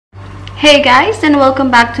Hey guys, and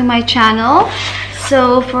welcome back to my channel.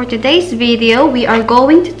 So for today's video, we are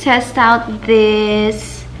going to test out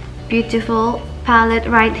this beautiful palette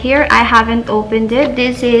right here. I haven't opened it.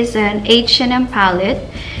 This is an H&M palette.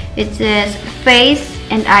 It says face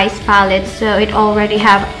and eyes palette, so it already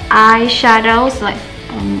have eyeshadows, like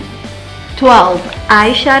 12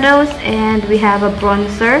 eyeshadows, and we have a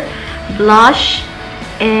bronzer, blush,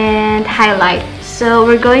 and highlight. So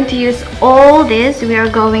we're going to use all this. We are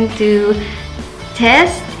going to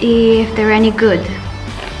test if they're any good.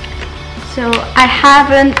 So I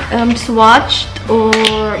haven't swatched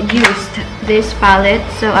or used this palette.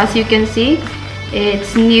 So as you can see,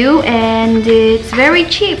 it's new and it's very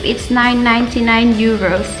cheap. It's 9.99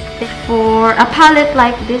 euros. For a palette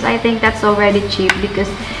like this, I think that's already cheap because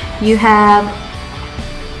you have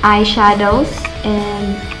eyeshadows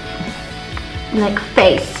and like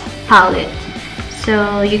face palette.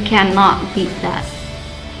 So you cannot beat that.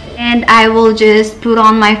 And I will just put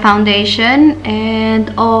on my foundation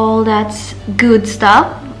and all that's good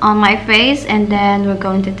stuff on my face, and then we're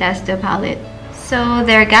going to test the palette. So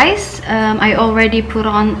there guys, I already put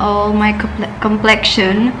on all my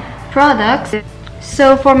complexion products.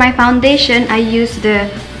 So for my foundation, I use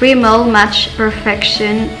the Rimmel Match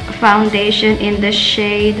Perfection foundation in the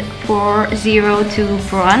shade 402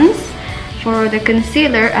 Bronze. For the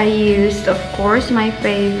concealer, I used, of course, my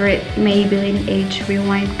favorite Maybelline Age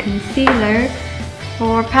Rewind concealer.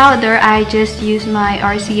 For powder, I just use my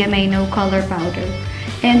RCMA No Color powder.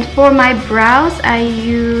 And for my brows, I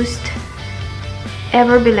used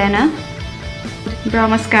Everbilena brow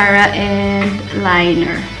mascara and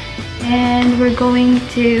liner. And we're going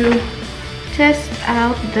to test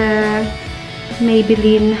out the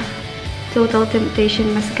Maybelline Total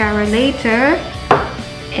Temptation mascara later.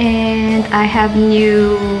 And I have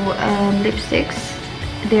new lipsticks.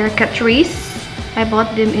 They're Catrice. I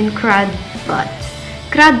bought them in Cradbutt.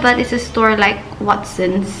 Cradbutt is a store like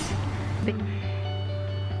Watson's.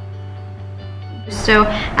 So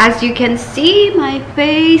as you can see, my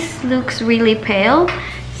face looks really pale.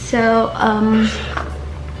 So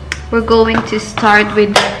we're going to start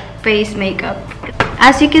with face makeup.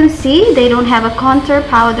 As you can see, they don't have a contour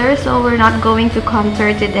powder, so we're not going to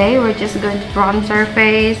contour today. We're just going to bronze our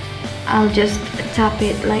face. I'll just tap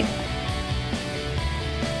it like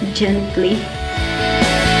gently.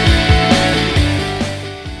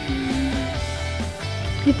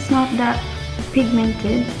 It's not that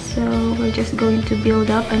pigmented, so we're just going to build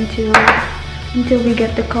up until we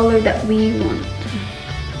get the color that we want.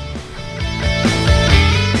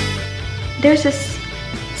 There's a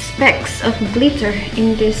specks of glitter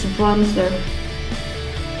in this bronzer.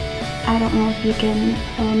 I don't know if you can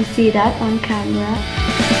see that on camera.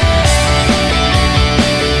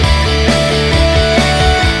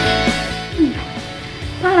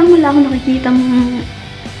 Parang wala akong nakikitang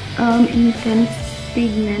intense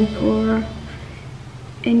pigment or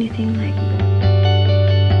anything like that.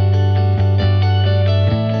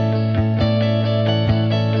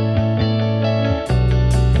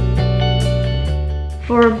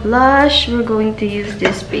 For blush, we're going to use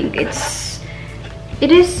this pink.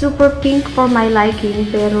 It is super pink for my liking,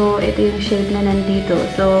 pero ito yung shade na nandito.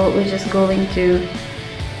 So we're just going to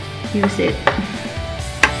use it.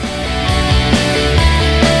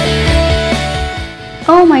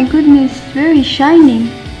 Oh my goodness, very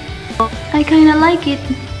shiny. I kinda like it.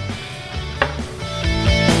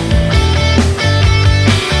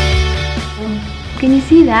 Can you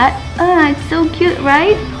see that? Ah, it's so cute,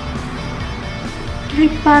 right?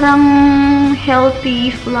 Like parang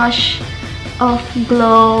healthy flush of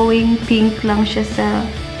glowing pink lang siya sa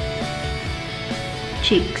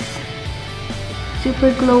cheeks.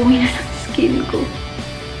 Super glowing na skin ko.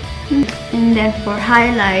 And then for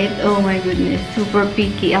highlight, oh my goodness, super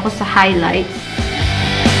picky ako sa highlights.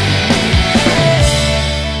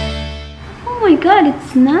 Oh my god,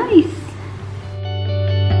 it's nice.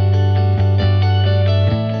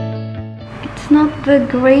 It's not the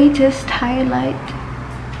greatest highlight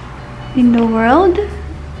in the world,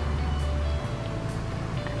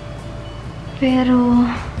 pero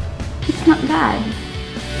it's not bad.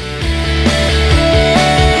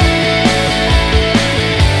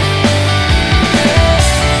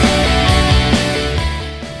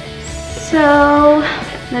 So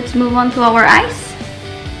let's move on to our eyes.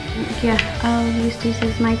 Yeah, I'll use this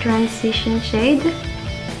as my transition shade.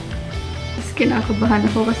 Kinakabahan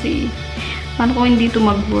ako kasi paano ko hindi ito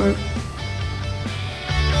mag-work.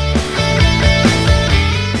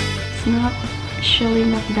 It's not showing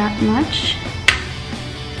up that much.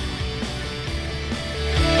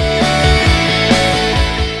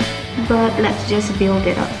 But let's just build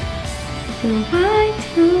it up. So I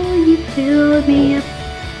tell you Fill me up,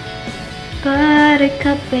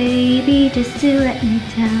 buttercup baby, just to let me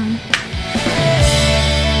down.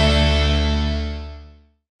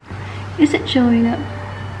 Is it showing up?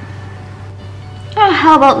 Oh,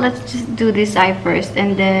 how about let's just do this eye first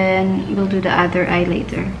and then we'll do the other eye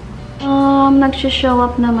later. Nagsho-show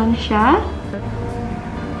up naman siya.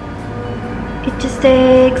 It just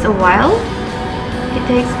takes a while. It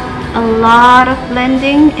takes a lot of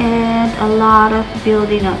blending and a lot of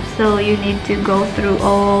building up. So you need to go through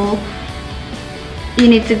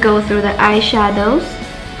the eyeshadows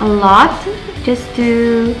a lot just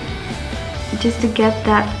to get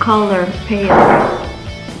that color pale.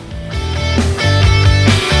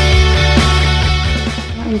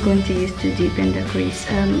 I'm going to use to deepen the crease,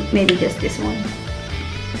 maybe just this one.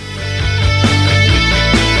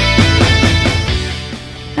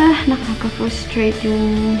 Nakaka-frustrate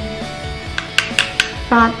yung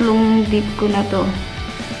pangatlong dip ko na to.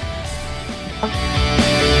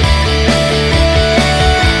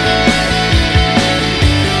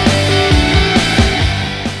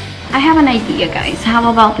 I have an idea, guys. How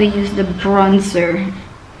about we use the bronzer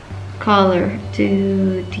color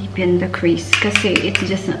to deepen the crease? Kasi it's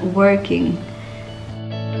just not working.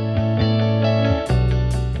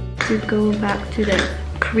 To go back to the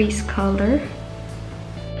crease color.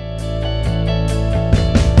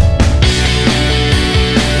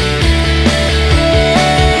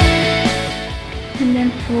 And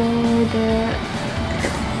then for the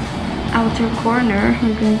outer corner,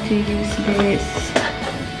 we're going to use this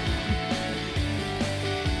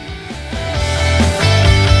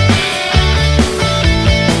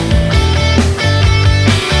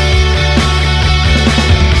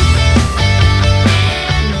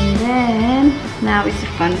Now is the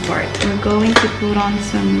fun part. We're going to put on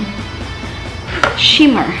some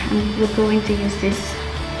shimmer and we're going to use this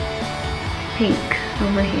pink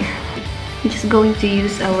over here. We're just going to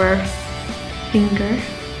use our finger.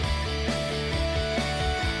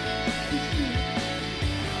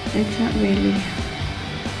 It's not really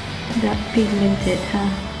that pigmented, huh?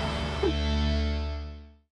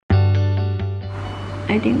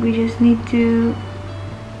 I think we just need to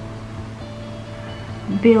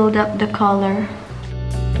build up the color.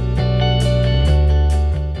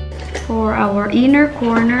 For our inner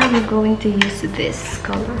corner, we're going to use this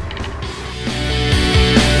color.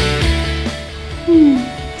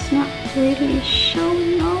 It's not really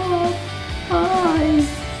showing up.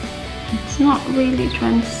 It's not really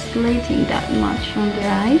translating that much on the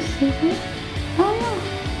eyes, is it? Oh yeah.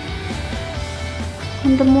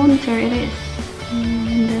 On the monitor it is.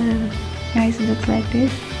 And the eyes looks like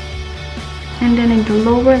this. And then in the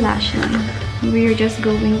lower lash line, we're just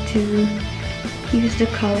going to use the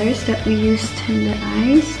colors that we used in the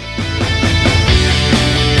eyes.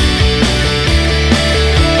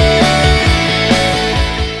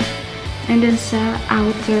 And then sa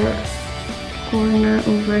outer corner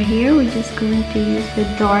over here, we're just going to use the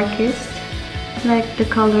darkest, like the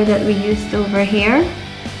color that we used over here.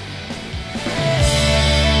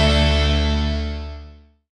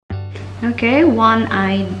 Okay, one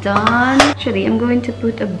eye done. Actually, I'm going to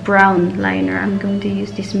put a brown liner. I'm going to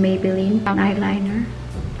use this Maybelline eyeliner.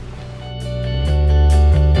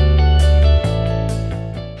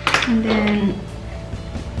 And then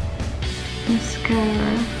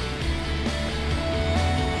mascara.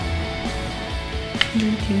 I'm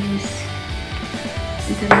going to use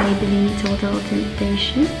the Maybelline Total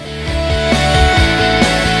Temptation.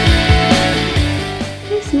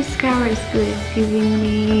 This mascara is good. It's giving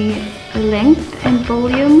me a length and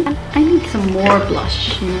volume. I need some more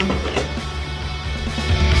blush, you know.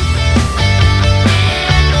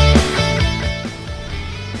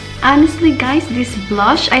 Honestly, guys, this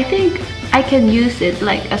blush, I think I can use it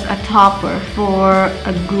like as a topper for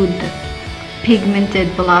a good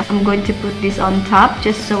pigmented blush. I'm going to put this on top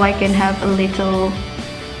just so I can have a little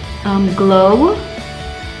glow.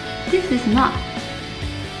 This is not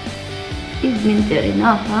pigmented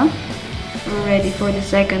enough, huh? We're ready for the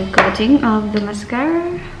second coating of the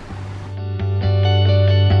mascara.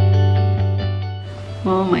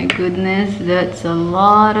 Oh my goodness, that's a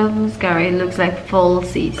lot of mascara. It looks like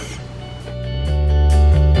falsies.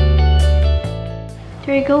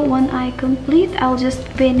 There you go, one eye complete. I'll just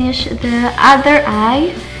finish the other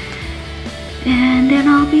eye and then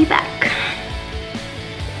I'll be back.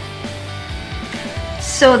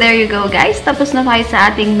 So there you go, guys. Tapos na tayo sa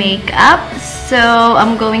ating makeup. So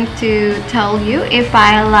I'm going to tell you if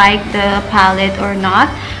I like the palette or not.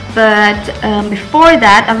 But before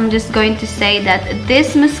that, I'm just going to say that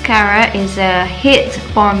this mascara is a hit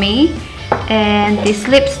for me. And these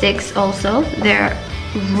lipsticks also, they're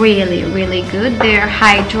really good. They're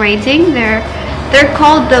hydrating. They're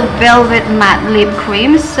called the Velvet Matte Lip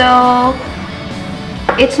Cream, so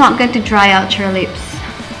it's not going to dry out your lips,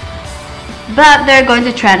 but they're going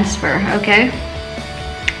to transfer, okay?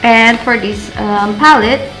 And for this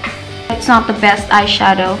palette, it's not the best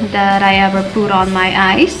eyeshadow that I ever put on my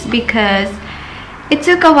eyes because it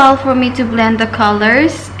took a while for me to blend the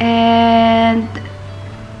colors, and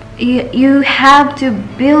you have to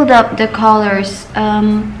build up the colors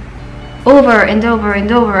over and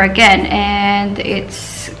over again, and it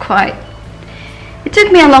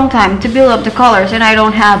took me a long time to build up the colors, and I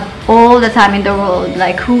don't have all the time in the world,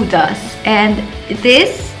 like who does? And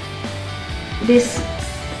this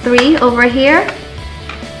three over here,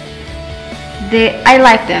 I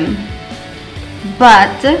like them,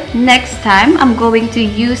 but next time I'm going to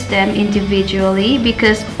use them individually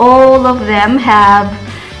because all of them have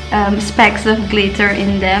specks of glitter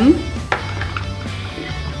in them.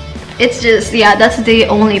 It's just, yeah, that's the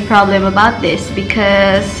only problem about this,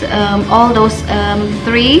 because all those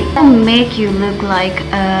three make you look like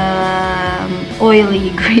oily,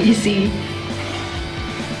 greasy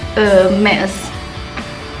mess.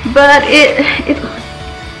 But it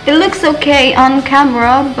looks okay on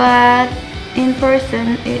camera, but in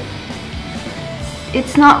person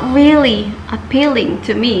it's not really appealing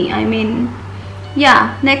to me. I mean,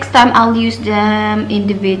 yeah, next time I'll use them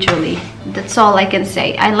individually. That's all I can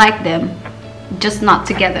say. I like them, just not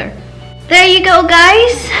together. There you go,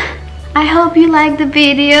 guys. I hope you liked the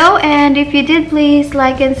video, and if you did, please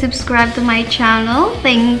like and subscribe to my channel.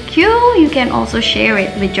 Thank you. You can also share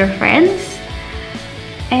it with your friends,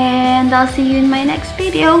 and I'll see you in my next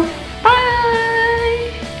video.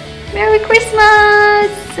 Bye. Merry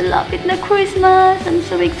Christmas. Love it, na Christmas. I'm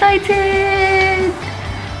so excited.